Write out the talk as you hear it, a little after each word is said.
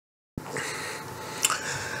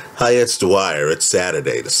Hi, it's Dwyer. It's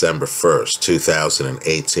Saturday, December 1st,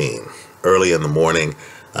 2018. Early in the morning,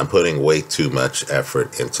 I'm putting way too much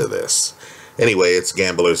effort into this. Anyway, it's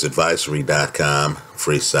gamblersadvisory.com,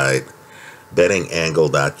 free site,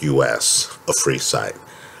 bettingangle.us, a free site.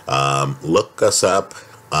 Look us up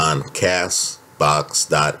on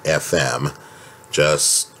castbox.fm.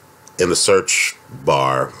 Just in the search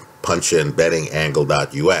bar, punch in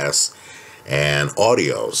bettingangle.us, and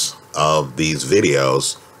audios of these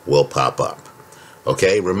videos will pop up.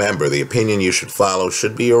 Okay, remember, the opinion you should follow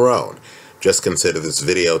should be your own. Just consider this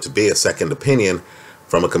video to be a second opinion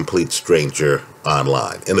from a complete stranger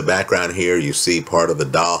online. In the background here, you see part of the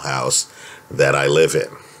dollhouse that I live in,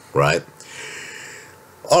 right?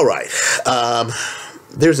 All right,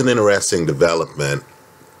 there's an interesting development.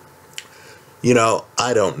 You know,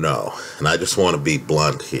 I don't know, and I just want to be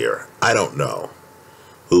blunt here. I don't know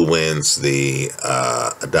who wins the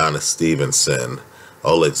Adonis Stevenson,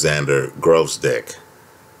 Oleksandr Gvozdyk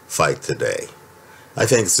fight today. I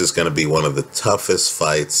think this is going to be one of the toughest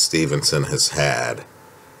fights Stevenson has had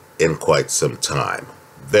in quite some time.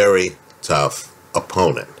 Very tough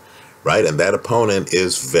opponent, right? And that opponent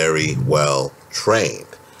is very well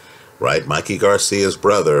trained, right? Mikey Garcia's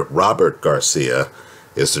brother, Robert Garcia,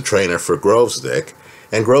 is the trainer for Gvozdyk.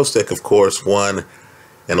 And Gvozdyk, of course, won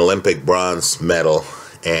an Olympic bronze medal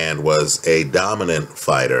and was a dominant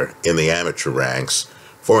fighter in the amateur ranks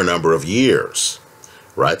for a number of years,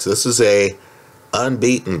 right? So this is a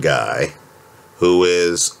unbeaten guy who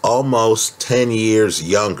is almost 10 years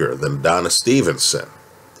younger than Adonis Stevenson,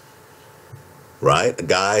 right? A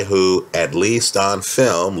guy who, at least on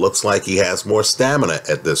film, looks like he has more stamina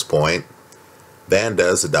at this point than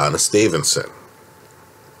does Adonis Stevenson.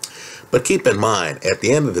 But keep in mind, at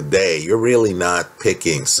the end of the day, you're really not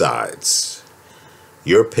picking sides.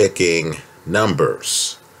 You're picking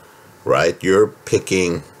numbers, right? You're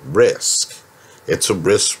picking risk. It's a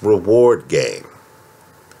risk-reward game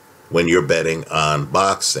when you're betting on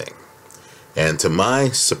boxing. And to my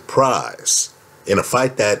surprise, in a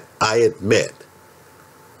fight that I admit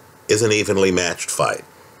is an evenly matched fight,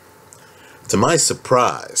 to my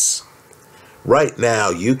surprise, right now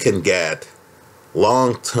you can get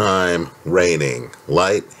long-time reigning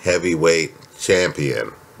light heavyweight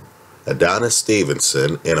champion Adonis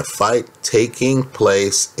Stevenson in a fight taking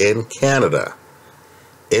place in Canada,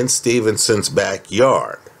 in Stevenson's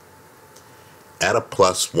backyard, at a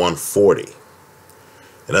plus 140.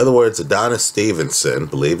 In other words, Adonis Stevenson,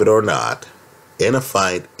 believe it or not, in a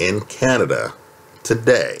fight in Canada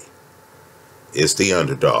today, is the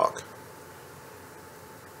underdog.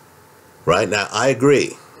 Right now, I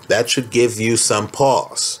agree. That should give you some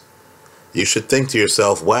pause. You should think to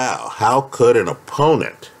yourself, wow, how could an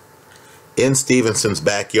opponent in Stevenson's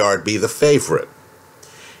backyard be the favorite?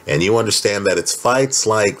 And you understand that it's fights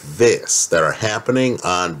like this that are happening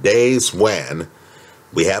on days when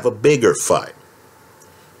we have a bigger fight,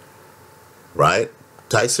 right?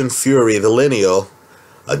 Tyson Fury, the lineal,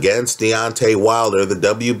 against Deontay Wilder, the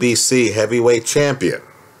WBC heavyweight champion.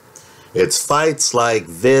 It's fights like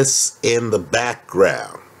this in the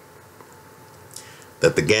background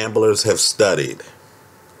that the gamblers have studied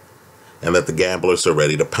and that the gamblers are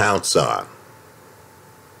ready to pounce on.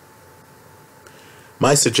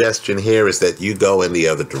 My suggestion here is that you go in the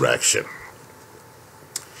other direction.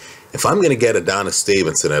 If I'm going to get Adonis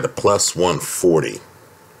Stevenson at a plus 140,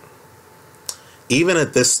 even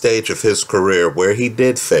at this stage of his career where he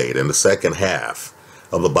did fade in the second half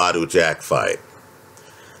of the Gvozdyk fight,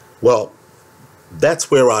 well,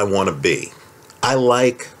 that's where I want to be. I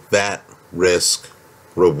like that risk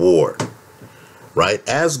reward, right?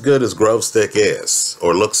 As good as Gvozdyk is,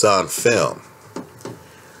 or looks on film,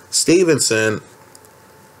 Stevenson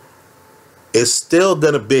is still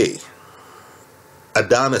going to be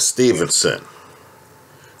Adonis Stevenson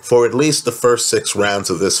for at least the first 6 rounds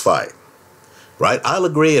of this fight, right? I'll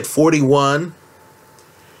agree at 41,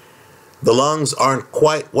 the lungs aren't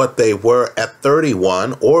quite what they were at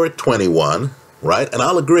 31 or at 21, right? And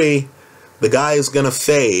I'll agree the guy is going to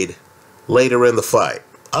fade later in the fight.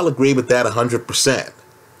 I'll agree with that 100%.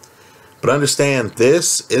 But understand,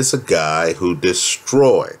 this is a guy who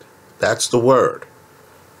destroyed, that's the word,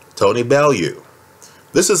 Tony Bellew.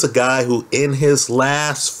 This is a guy who, in his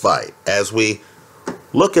last fight, as we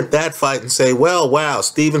look at that fight and say, well, wow,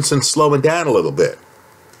 Stevenson's slowing down a little bit,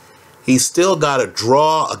 he still got a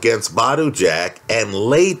draw against Gvozdyk, and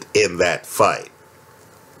late in that fight,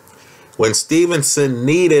 when Stevenson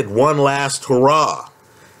needed one last hurrah,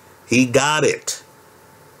 he got it.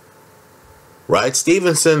 Right?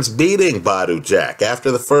 Stevenson's beating Gvozdyk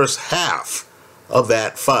after the first half of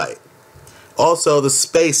that fight. Also, the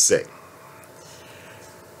spacing.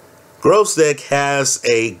 Gvozdyk has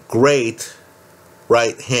a great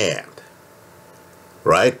right hand,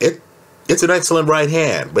 right? It's an excellent right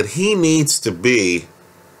hand, but he needs to be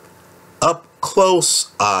up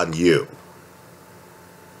close on you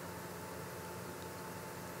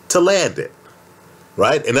to land it,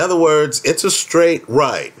 right? In other words, it's a straight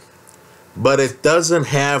right, but it doesn't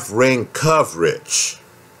have ring coverage,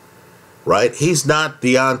 right? He's not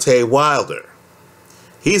Deontay Wilder.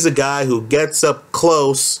 He's a guy who gets up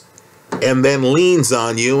close and then leans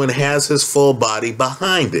on you and has his full body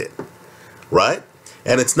behind it, right?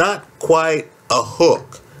 And it's not quite a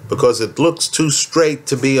hook because it looks too straight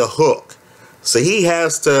to be a hook. So he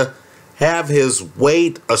has to have his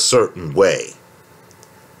weight a certain way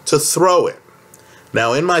to throw it.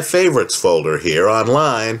 Now, in my favorites folder here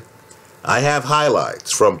online, I have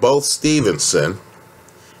highlights from both Stevenson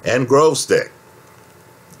and Gvozdyk.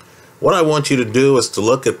 What I want you to do is to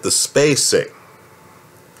look at the spacing.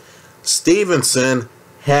 Stevenson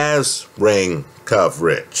has ring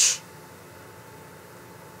coverage.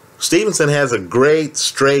 Stevenson has a great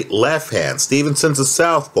straight left hand. Stevenson's a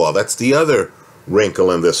southpaw. That's the other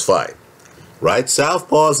wrinkle in this fight, right?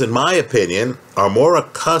 Southpaws, in my opinion, are more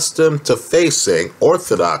accustomed to facing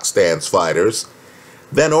orthodox stance fighters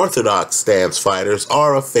than orthodox stance fighters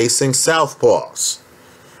are of facing southpaws,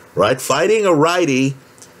 right? Fighting a righty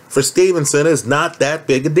for Stevenson is not that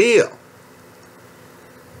big a deal,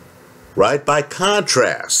 right? By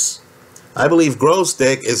contrast, I believe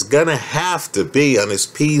Gvozdyk is going to have to be on his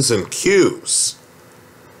P's and Q's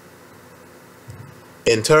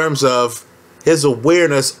in terms of his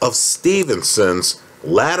awareness of Stevenson's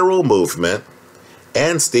lateral movement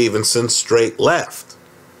and Stevenson's straight left.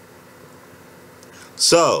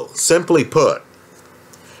 So, simply put,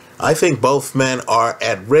 I think both men are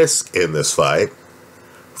at risk in this fight.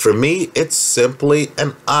 For me, it's simply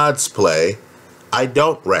an odds play I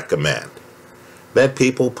don't recommend that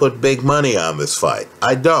people put big money on this fight.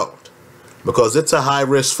 I don't, because it's a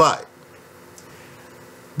high-risk fight.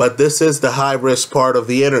 But this is the high-risk part of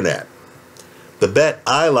the internet. The bet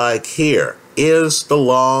I like here is the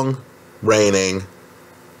long-reigning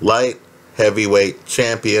light heavyweight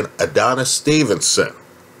champion Adonis Stevenson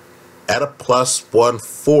at a plus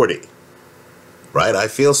 140. Right? I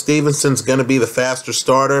feel Stevenson's going to be the faster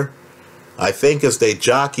starter. I think as they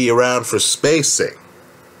jockey around for spacing,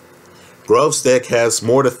 Gvozdyk has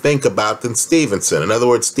more to think about than Stevenson. In other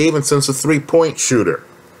words, Stevenson's a three-point shooter.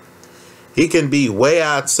 He can be way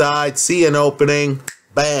outside, see an opening,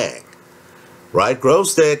 bang. Right?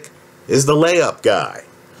 Gvozdyk is the layup guy.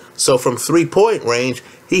 So from three-point range,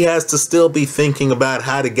 he has to still be thinking about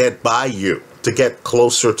how to get by you, to get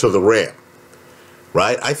closer to the rim.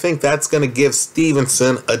 Right? I think that's going to give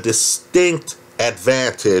Stevenson a distinct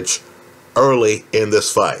advantage early in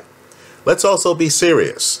this fight. Let's also be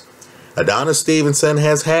serious. Adonis Stevenson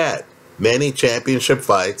has had many championship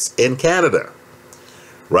fights in Canada.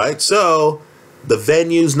 Right? So the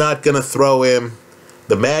venue's not going to throw him.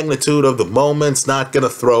 The magnitude of the moment's not going to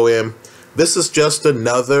throw him. This is just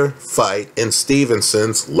another fight in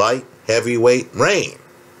Stevenson's light heavyweight reign.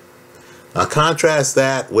 Now contrast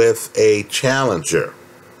that with a challenger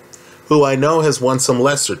who I know has won some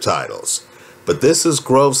lesser titles, but this is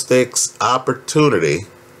Gvozdyk's opportunity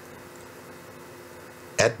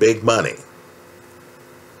at big money,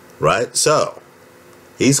 right? So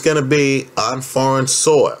he's going to be on foreign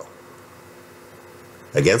soil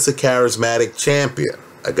against a charismatic champion,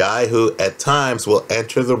 a guy who at times will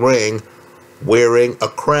enter the ring wearing a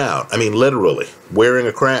crown. I mean, literally wearing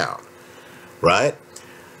a crown, right?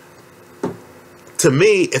 To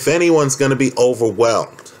me, if anyone's going to be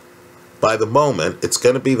overwhelmed by the moment, it's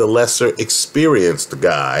going to be the lesser experienced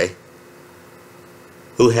guy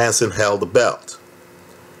who hasn't held a belt,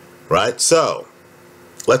 right? So,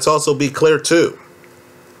 let's also be clear too.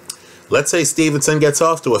 Let's say Stevenson gets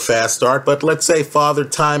off to a fast start, but let's say Father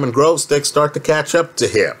Time and Gvozdyk start to catch up to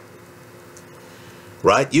him,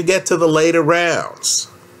 right? You get to the later rounds.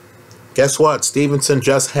 Guess what? Stevenson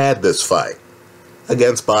just had this fight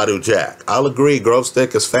against Badu Jack. I'll agree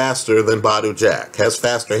Gvozdyk is faster than Badu Jack, has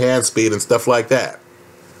faster hand speed and stuff like that.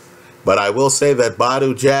 But I will say that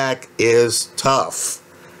Badu Jack is tough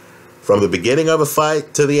from the beginning of a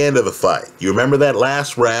fight to the end of the fight. You remember that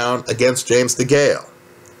last round against James DeGale,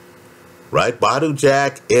 right? Badu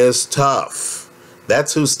Jack is tough.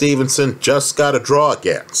 That's who Stevenson just got a draw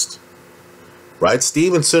against, right?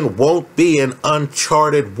 Stevenson won't be in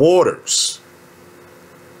uncharted waters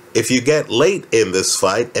if you get late in this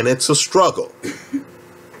fight and it's a struggle,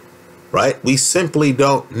 right? We simply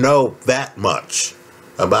don't know that much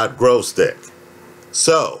about Gvozdyk.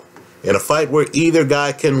 So, in a fight where either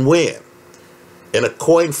guy can win, in a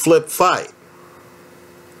coin flip fight,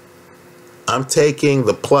 I'm taking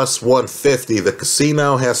the plus 150. The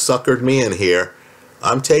casino has suckered me in here.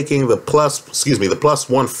 I'm taking the plus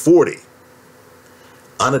 140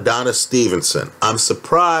 on Adonis Stevenson. I'm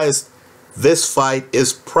surprised this fight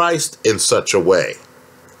is priced in such a way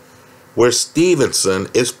where Stevenson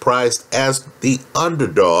is priced as the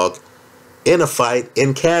underdog in a fight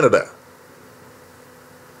in Canada.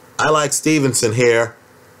 I like Stevenson here.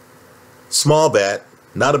 Small bet,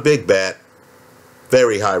 not a big bet,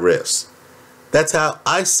 very high risk. That's how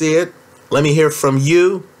I see it. Let me hear from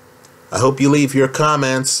you. I hope you leave your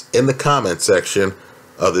comments in the comment section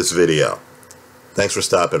of this video. Thanks for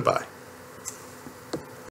stopping by.